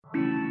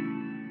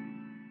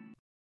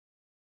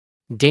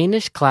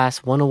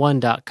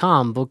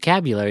DanishClass101.com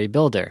Vocabulary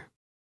Builder.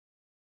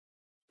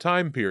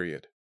 Time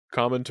period.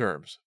 Common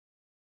terms.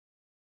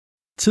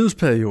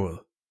 Tidsperiode.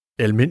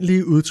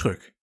 Almindelige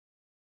udtryk.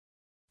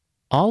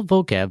 All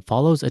vocab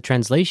follows a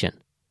translation.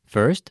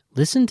 First,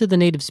 listen to the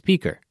native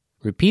speaker.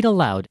 Repeat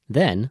aloud,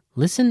 then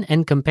listen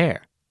and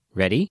compare.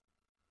 Ready?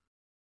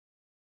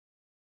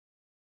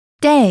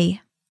 Day,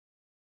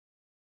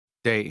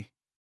 Day.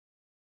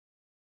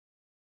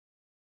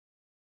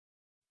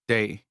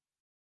 Day.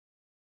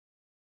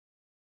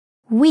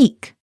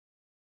 week,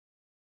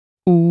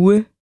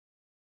 uge,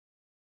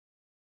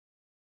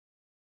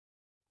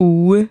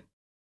 uge,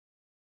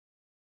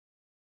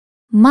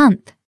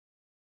 month,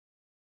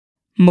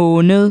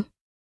 måned,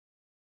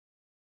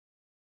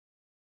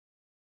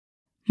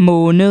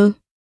 måned,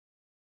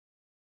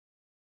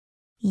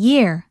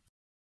 year,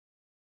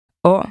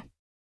 år,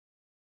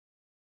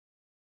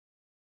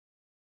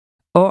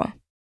 år,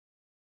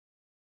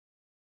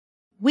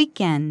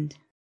 weekend,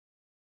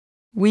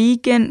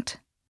 weekend,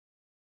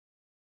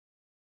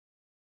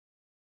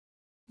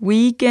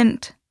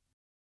 weekend,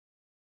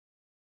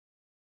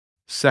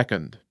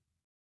 Second.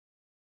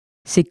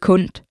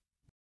 sekund,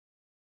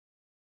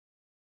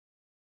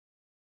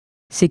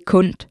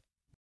 sekund,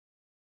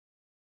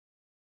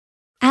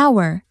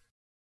 hour,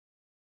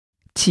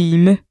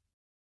 time,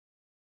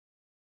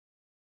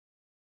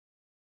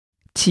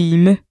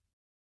 time,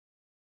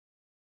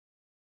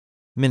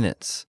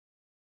 Minutes.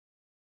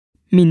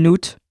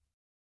 minut,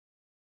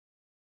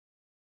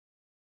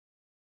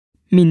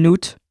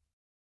 minut,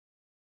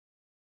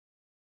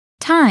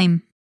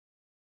 time,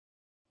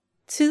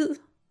 Tid.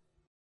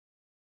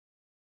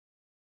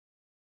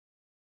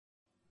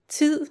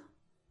 Tid.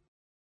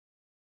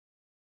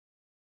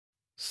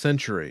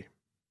 Century.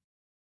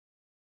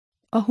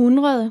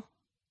 Århundrede.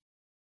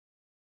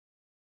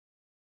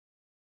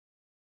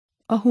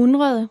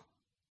 Århundrede.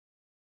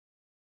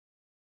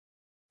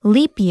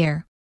 leap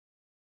year,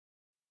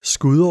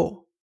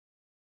 Skudår.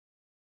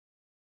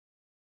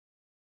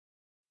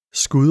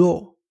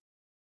 Skudår.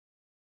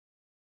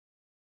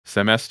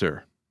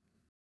 Semester.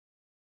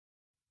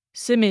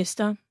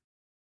 Semester.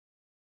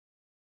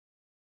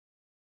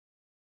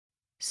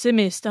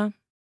 Semester.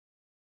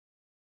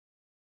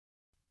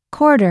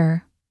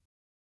 quarter,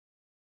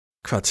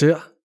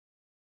 Kvarter.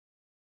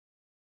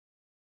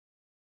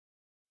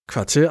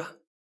 Kvarter.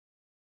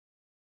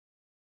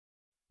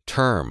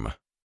 Term.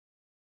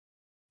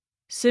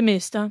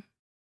 Semester.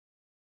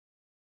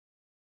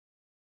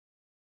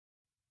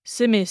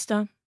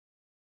 Semester.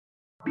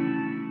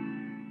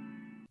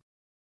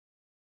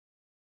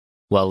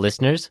 Well,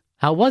 listeners,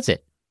 how was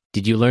it?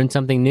 Did you learn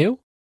something new?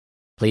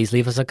 Please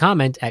leave us a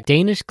comment at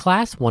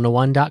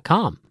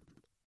DanishClass101.com.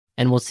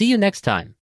 And we'll see you next time.